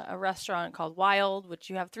a restaurant called Wild,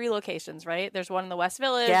 which you have 3 locations, right? There's one in the West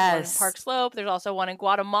Village, one in Park Slope. There's also one in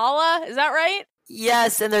Guatemala. Is that right?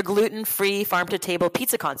 Yes, and they're gluten-free farm-to-table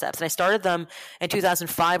pizza concepts. And I started them in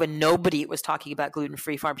 2005 when nobody was talking about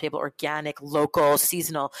gluten-free, farm-to-table, organic, local,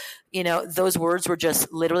 seasonal. Those words were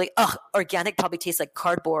just literally, organic probably tastes like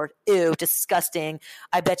cardboard. Ew, disgusting.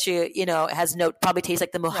 I bet you, it has probably tastes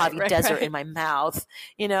like the Mojave Desert in my mouth,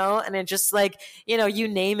 and it just like, you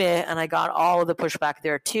name it. And I got all of the pushback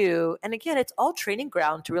there too. And again, it's all training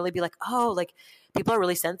ground to really be like, oh, like people are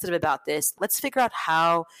really sensitive about this. Let's figure out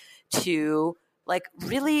how to like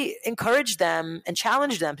really encourage them and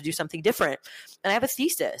challenge them to do something different. And I have a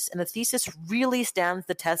thesis, and the thesis really stands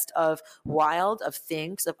the test of Wild, of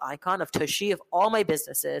Thinks, of Icon, of Tushy, of all my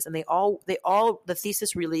businesses. And the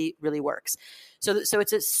thesis really, really works. So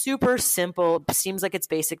it's a super simple, seems like it's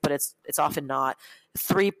basic, but it's often not,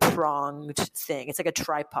 3-pronged thing. It's like a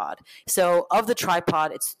tripod. So of the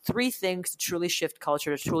tripod, it's 3 things to truly shift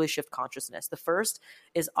culture, to truly shift consciousness. The first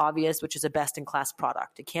is obvious, which is a best-in-class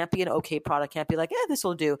product. It can't be an okay product. It can't be like, this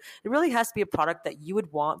will do. It really has to be a product that you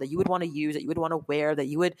would want to use, that you would want to wear,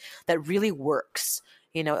 that really works.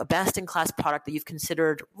 a best-in-class product that you've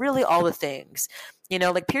considered really all the things.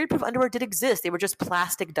 Like period-proof underwear did exist. They were just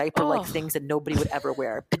plastic diaper-like things that nobody would ever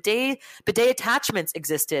wear. Bidet attachments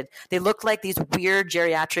existed. They looked like these weird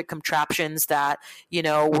geriatric contraptions that,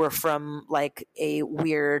 were from like a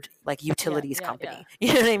weird like utilities company. Yeah.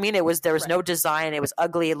 You know what I mean? There was no design. It was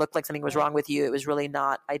ugly. It looked like something was wrong with you. It was really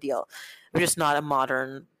not ideal. It was just not a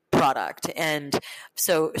modern product. And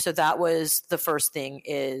so that was the first thing,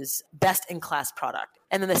 is best-in-class product.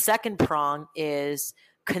 And then the second prong is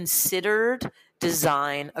considered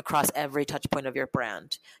design across every touch point of your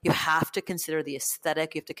brand. You have to consider the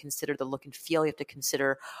aesthetic. You have to consider the look and feel. You have to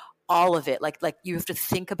consider all of it. Like you have to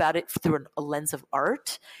think about it through a lens of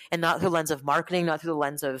art, and not through the lens of marketing, not through the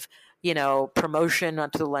lens of, promotion,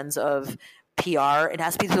 not through the lens of PR. It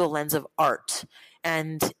has to be through the lens of art.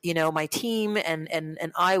 And, my team and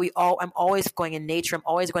I'm always going in nature. I'm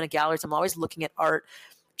always going to galleries. I'm always looking at art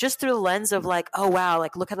just through the lens of like, oh, wow,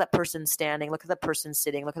 like look at that person standing, look at that person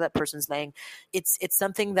sitting, look at that person's laying. It's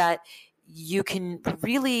something that you can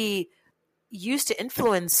really use to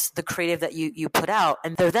influence the creative that you put out.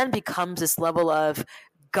 And there then becomes this level of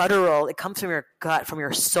guttural. It comes from your gut, from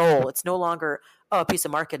your soul. It's no longer, a piece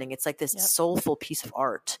of marketing. It's like this soulful piece of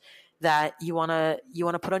art that you want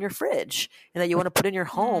to put on your fridge and that you want to put in your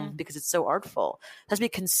home because it's so artful. It has to be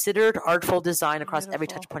considered artful design across every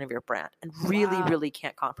touch point of your brand, and really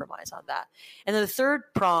can't compromise on that. And then the third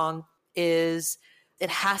prong is it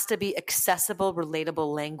has to be accessible,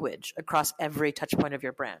 relatable language across every touch point of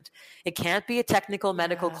your brand. It can't be a technical,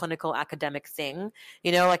 medical, clinical, academic thing.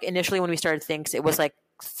 Like initially when we started Thinx, it was like,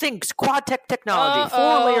 Thinx quad technology,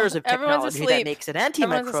 4 layers of technology that makes it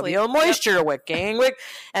antimicrobial, moisture wicking,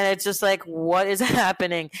 and it's just like, what is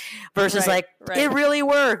happening? Versus it really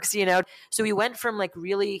works, So we went from like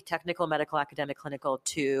really technical, medical, academic, clinical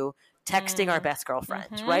to texting our best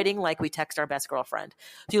girlfriend, writing like we text our best girlfriend.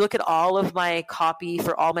 So you look at all of my copy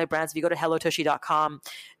for all my brands. If you go to hellotushy.com,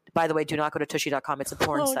 by the way, do not go to tushy.com. It's a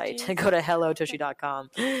porn site. Go to hellotushy.com.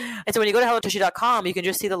 And so when you go to hellotushy.com, you can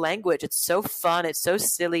just see the language. It's so fun. It's so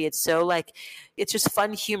silly. It's so like, it's just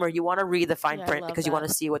fun humor. You want to read the fine print because you want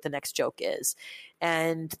to see what the next joke is.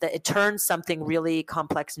 And that it turns something really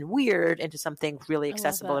complex and weird into something really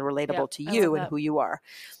accessible and relatable to you and who you are.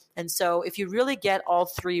 And so if you really get all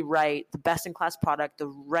three right, the best-in-class product, the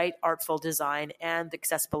right artful design, and the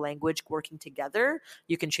accessible language working together,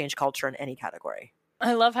 you can change culture in any category.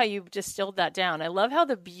 I love how you distilled that down. I love how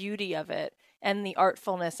the beauty of it and the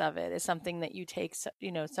artfulness of it is something that you take,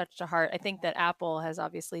 such to heart. I think that Apple has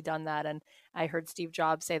obviously done that. And I heard Steve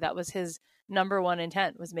Jobs say that was his number one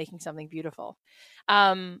intent, was making something beautiful.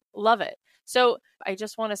 Love it. So I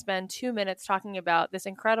just want to spend 2 minutes talking about this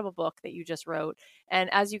incredible book that you just wrote.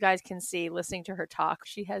 And as you guys can see, listening to her talk,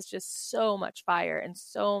 she has just so much fire and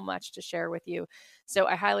so much to share with you. So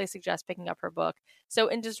I highly suggest picking up her book. So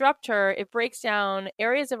in Disrupt Her, it breaks down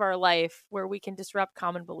areas of our life where we can disrupt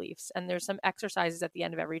common beliefs. And there's some exercises at the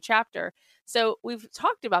end of every chapter. So we've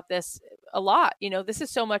talked about this a lot. This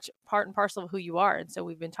is so much part and parcel of who you are. And so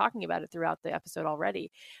we've been talking about it throughout the episode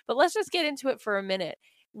already. But let's just get into it for a minute.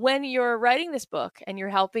 When you're writing this book and you're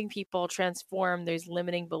helping people transform those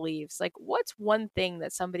limiting beliefs, like what's one thing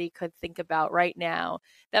that somebody could think about right now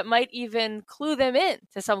that might even clue them in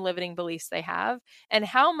to some limiting beliefs they have? And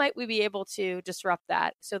how might we be able to disrupt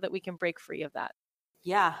that so that we can break free of that?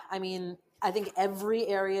 Yeah. I mean, I think every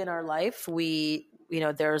area in our life,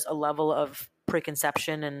 there's a level of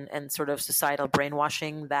preconception and sort of societal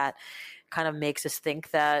brainwashing that kind of makes us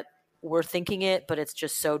think that we're thinking it, but it's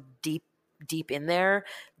just so deep in there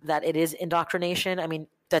that it is indoctrination. I mean,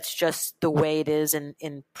 that's just the way it is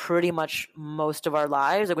in pretty much most of our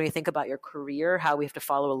lives. Like when you think about your career, how we have to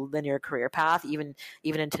follow a linear career path, even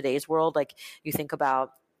in today's world, like you think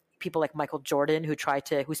about people like Michael Jordan, who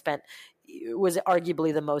was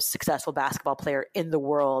arguably the most successful basketball player in the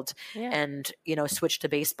world, and switched to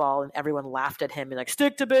baseball, and everyone laughed at him and like,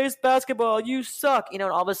 stick to basketball, you suck, and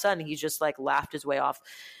all of a sudden he's just like laughed his way off.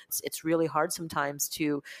 It's really hard sometimes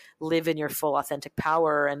to live in your full authentic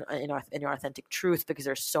power and in your authentic truth, because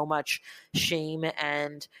there's so much shame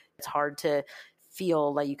and it's hard to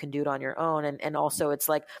feel like you can do it on your own. And also it's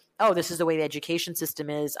like, oh, this is the way the education system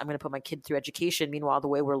is. I'm going to put my kid through education. Meanwhile, the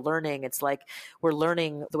way we're learning, it's like we're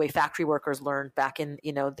learning the way factory workers learned back in,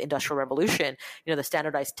 the Industrial Revolution. The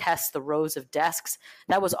standardized tests, the rows of desks,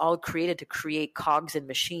 that was all created to create cogs in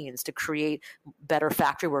machines, to create better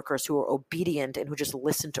factory workers who are obedient and who just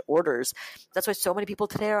listen to orders. That's why so many people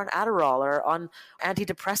today are on Adderall or on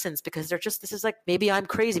antidepressants, because this is like, maybe I'm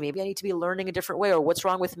crazy. Maybe I need to be learning a different way, or what's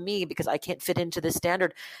wrong with me because I can't fit into this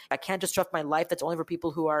standard. I can't disrupt my life. That's only for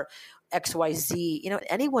people who are XYZ.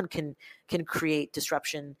 Anyone can create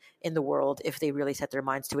disruption in the world if they really set their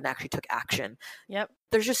minds to it and actually took action. Yep.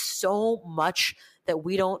 There's just so much that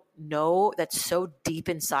we don't know that's so deep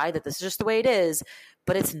inside that this is just the way it is,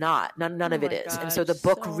 but it's not. None of it is. And so the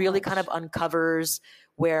book really kind of uncovers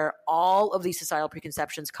where all of these societal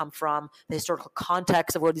preconceptions come from, the historical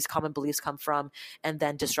context of where these common beliefs come from, and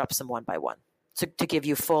then disrupts them one by one to give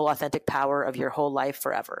you full authentic power of your whole life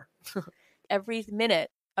forever. Every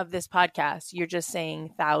minute of this podcast, you're just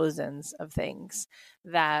saying thousands of things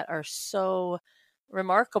that are so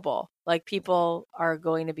remarkable. Like, people are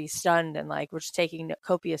going to be stunned, and like, we're just taking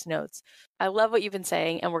copious notes. I love what you've been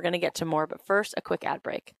saying, and we're going to get to more, but first, a quick ad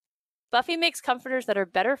break. Buffy makes comforters that are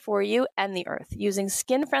better for you and the earth, using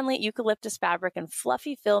skin-friendly eucalyptus fabric and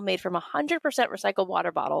fluffy fill made from 100% recycled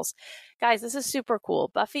water bottles. Guys, this is super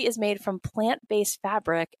cool. Buffy is made from plant-based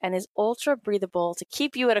fabric and is ultra-breathable to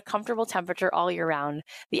keep you at a comfortable temperature all year round.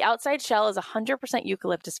 The outside shell is 100%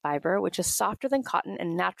 eucalyptus fiber, which is softer than cotton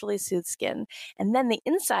and naturally soothes skin. And then the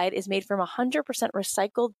inside is made from 100%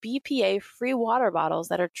 recycled BPA-free water bottles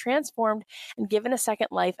that are transformed and given a second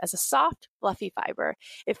life as a soft, fluffy fiber.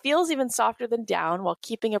 It feels even softer than down while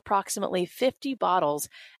keeping approximately 50 bottles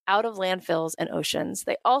out of landfills and oceans.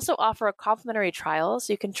 They also offer a complimentary trial,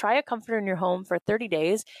 so you can try a comforter in your home for 30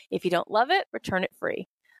 days. If you don't love it, return it free.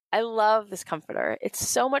 I love this comforter. It's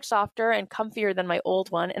so much softer and comfier than my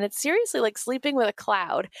old one, and it's seriously like sleeping with a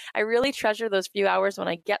cloud. I really treasure those few hours when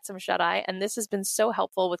I get some shut-eye, and this has been so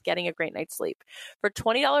helpful with getting a great night's sleep. For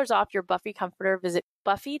 $20 off your Buffy comforter, visit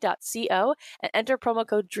buffy.co and enter promo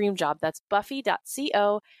code DREAMJOB. That's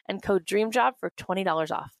buffy.co and code DREAMJOB for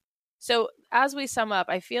 $20 off. So as we sum up,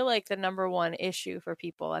 I feel like the number one issue for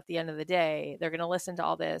people at the end of the day, they're going to listen to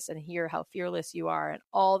all this and hear how fearless you are and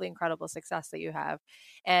all the incredible success that you have.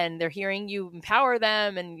 And they're hearing you empower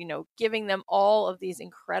them and, giving them all of these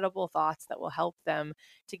incredible thoughts that will help them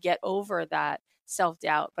to get over that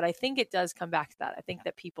self-doubt. But I think it does come back to that. I think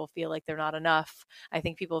that people feel like they're not enough. I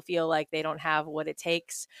think people feel like they don't have what it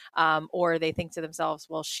takes, or they think to themselves,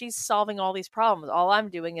 well, she's solving all these problems. All I'm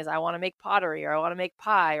doing is I want to make pottery, or I want to make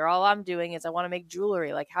pie, or all I'm doing is I want to make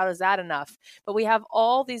jewelry. Like, how is that enough? But we have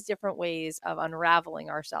all these different ways of unraveling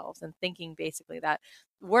ourselves and thinking basically that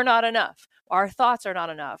we're not enough. Our thoughts are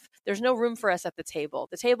not enough. There's no room for us at the table.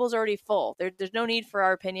 The table's already full. There's no need for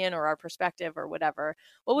our opinion or our perspective or whatever.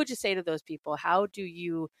 What would you say to those people? How do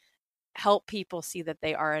you help people see that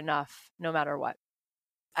they are enough no matter what?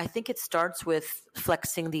 I think it starts with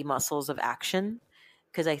flexing the muscles of action,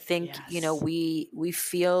 because I think, we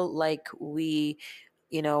feel like we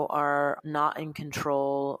are not in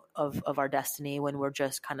control of our destiny when we're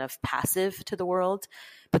just kind of passive to the world.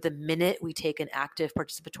 But the minute we take an active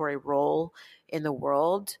participatory role in the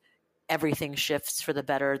world, everything shifts for the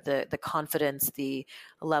better. The confidence, the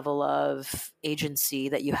level of agency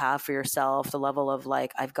that you have for yourself, the level of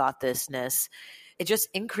like, I've got thisness, it just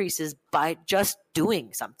increases by just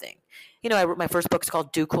doing something. I wrote my first book's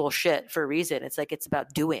called Do Cool Shit for a reason. It's like, it's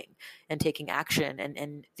about doing and taking action.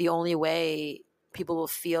 And the only way people will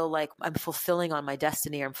feel like I'm fulfilling on my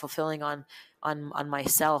destiny or I'm fulfilling on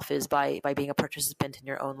myself is by being a participant in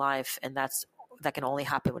your own life. And that can only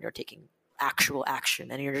happen when you're taking actual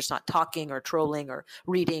action and you're just not talking or trolling or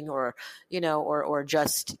reading or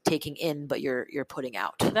just taking in, but you're putting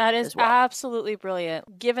out. That is well. Absolutely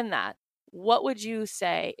brilliant. Given that, what would you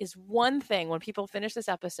say is one thing when people finish this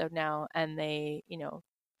episode now and they,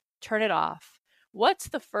 turn it off? What's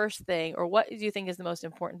the first thing, or what do you think is the most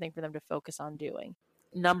important thing for them to focus on doing?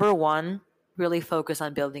 Number one, really focus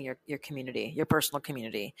on building your community, your personal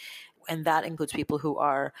community. And that includes people who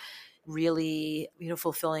are really,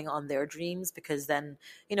 fulfilling on their dreams, because then,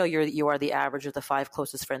 you are the average of the 5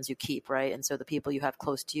 closest friends you keep, right? And so the people you have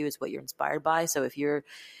close to you is what you're inspired by. So if you're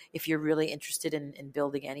really interested in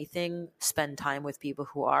building anything, spend time with people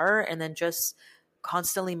who are, and then just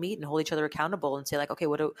constantly meet and hold each other accountable and say like, okay,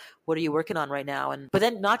 what are you working on right now? But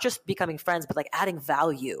then not just becoming friends, but like adding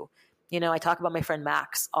value. I talk about my friend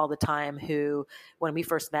Max all the time, who, when we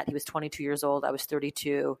first met, he was 22 years old. I was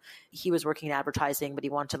 32. He was working in advertising, but he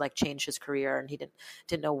wanted to like change his career, and he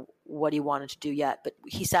didn't know what he wanted to do yet. But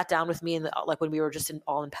he sat down with me, and like when we were just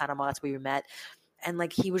all in Panama, that's where we met. And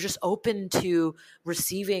like, he was just open to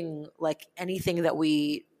receiving like anything that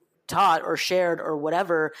we taught or shared or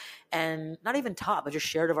whatever, and not even taught, but just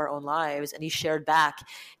shared of our own lives. And he shared back,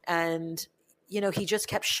 and he just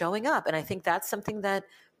kept showing up. And I think that's something that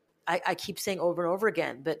I keep saying over and over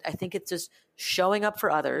again, but I think it's just showing up for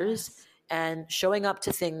others and showing up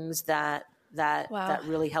to things that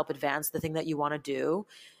really help advance the thing that you want to do.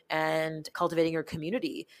 and cultivating your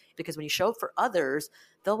community, because when you show up for others,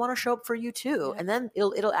 they'll want to show up for you too. And then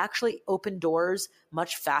it'll actually open doors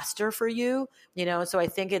much faster for you, So I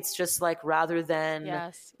think it's just like, rather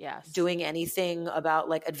than doing anything about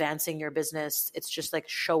like advancing your business, it's just like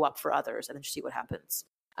show up for others and then just see what happens.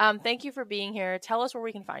 Thank you for being here. Tell us where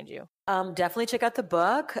we can find you. Definitely check out the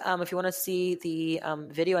book. If you want to see the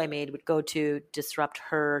video I made, would go to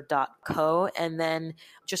disrupther.co, and then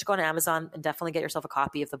just go on Amazon and definitely get yourself a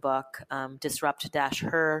copy of the book,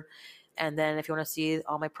 Disrupt-Her. And then if you want to see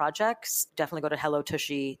all my projects, definitely go to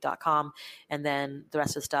hellotushy.com. And then the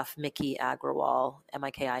rest of the stuff, Miki Agrawal,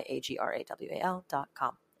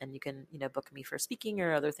 MikiAgrawal.com. And you can, book me for speaking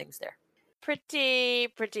or other things there. Pretty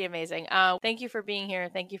amazing. Thank you for being here.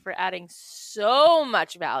 Thank you for adding so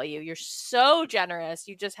much value. You're so generous.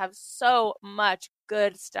 You just have so much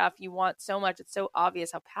good stuff. You want so much. It's so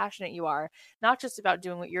obvious how passionate you are, not just about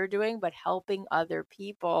doing what you're doing, but helping other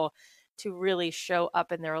people to really show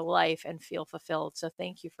up in their life and feel fulfilled. So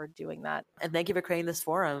thank you for doing that. And thank you for creating this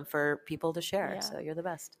forum for people to share. So you're the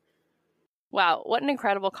best. Wow, what an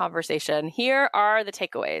incredible conversation. Here are the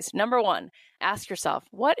takeaways. Number 1, ask yourself,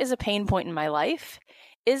 what is a pain point in my life?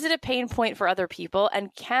 Is it a pain point for other people?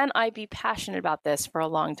 And can I be passionate about this for a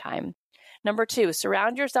long time? Number 2,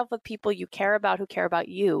 surround yourself with people you care about who care about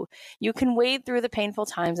you. You can wade through the painful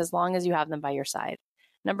times as long as you have them by your side.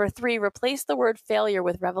 Number 3, replace the word failure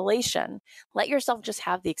with revelation. Let yourself just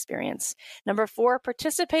have the experience. Number 4,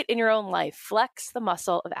 participate in your own life. Flex the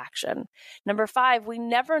muscle of action. Number 5, we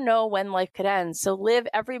never know when life could end, so live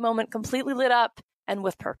every moment completely lit up and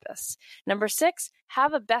with purpose. Number 6,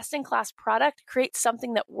 have a best-in-class product. Create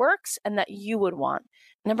something that works and that you would want.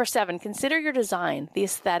 Number 7, consider your design, the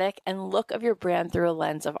aesthetic, and look of your brand through a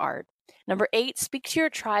lens of art. Number 8, speak to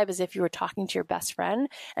your tribe as if you were talking to your best friend.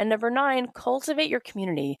 And number 9, cultivate your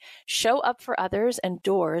community. Show up for others and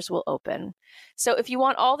doors will open. So if you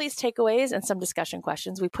want all these takeaways and some discussion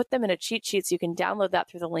questions, we put them in a cheat sheet so you can download that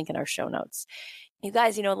through the link in our show notes. You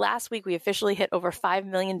guys, last week we officially hit over 5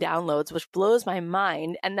 million downloads, which blows my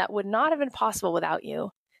mind. And that would not have been possible without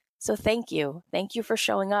you. So thank you. Thank you for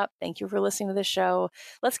showing up. Thank you for listening to this show.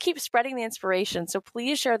 Let's keep spreading the inspiration. So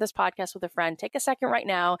please share this podcast with a friend. Take a second right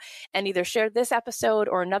now and either share this episode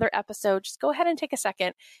or another episode. Just go ahead and take a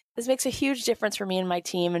second. This makes a huge difference for me and my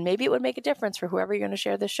team, and maybe it would make a difference for whoever you're going to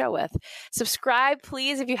share this show with. Subscribe,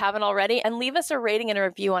 please, if you haven't already, and leave us a rating and a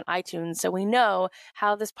review on iTunes so we know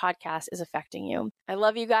how this podcast is affecting you. I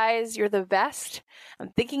love you guys. You're the best. I'm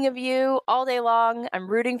thinking of you all day long.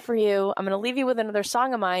 I'm rooting for you. I'm going to leave you with another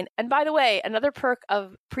song of mine. And by the way, another perk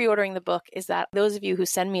of pre-ordering the book is that those of you who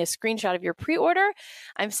send me a screenshot of your pre-order,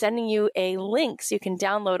 I'm sending you a link so you can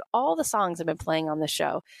download all the songs I've been playing on the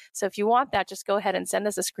show. So if you want that, just go ahead and send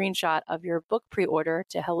us a screenshot of your book pre-order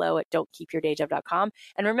to hello@don'tkeepyourdayjob.com.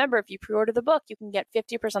 And remember, if you pre-order the book, you can get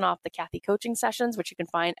 50% off the Kathy coaching sessions, which you can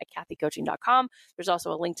find at kathycoaching.com. There's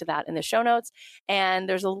also a link to that in the show notes. And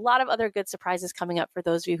there's a lot of other good surprises coming up for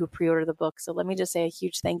those of you who pre-order the book. So let me just say a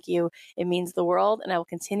huge thank you. It means the world. And I will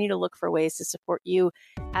continue to look for ways to support you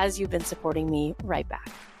as you've been supporting me right back.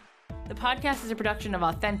 The podcast is a production of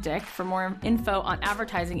Authentic. For more info on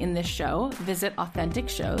advertising in this show, visit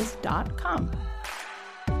AuthenticShows.com.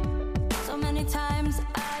 So many times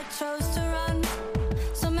I chose to run.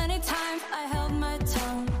 So many times I held my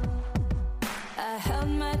tongue. I held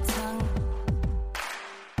my tongue.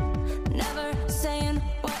 Never saying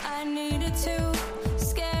what I needed to.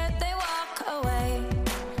 Scared they walk away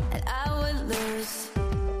and I would lose.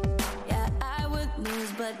 Yeah, I would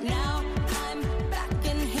lose. But now I'm back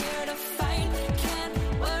in here to fight. Can't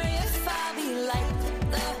worry if I be like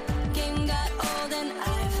the game got old and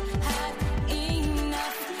I've had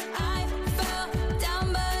enough. I fell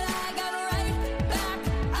down, but I got right back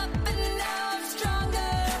up, and now I'm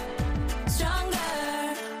stronger, stronger.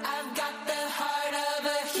 I've got the heart of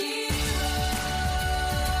a hero,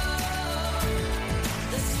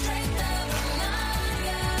 the strength of a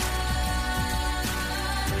lion.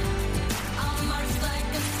 I'll march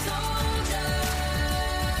like a soldier,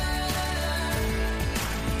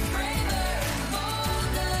 braver and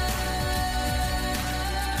bolder.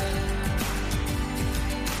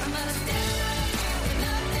 I'm gonna stand right here with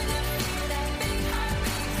nothing to fear. That big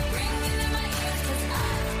heartbeat ringing in my ears, 'cause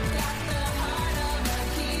I've got the heart of a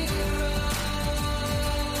hero.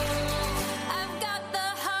 I've got the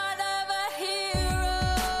heart of a hero.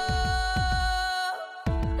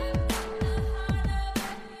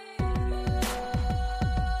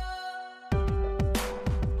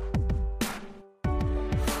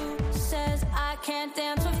 Who says I can't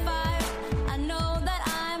dance with fire? I know that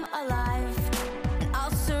I'm alive and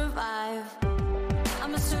I'll survive.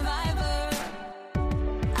 I'm a survivor.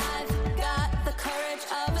 I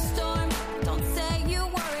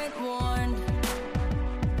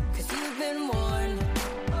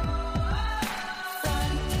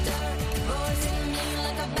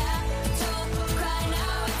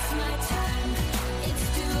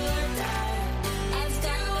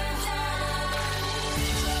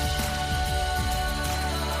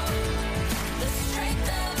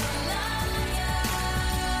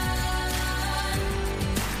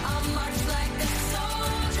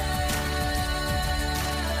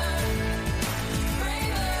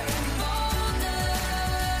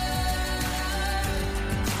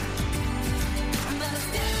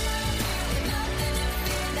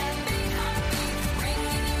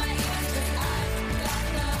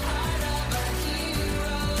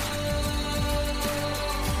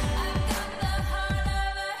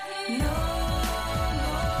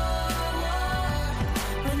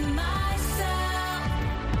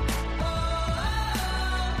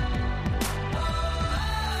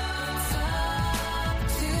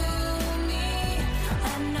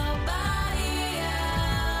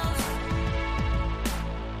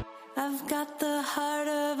I've got the heart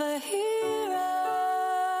of a hero.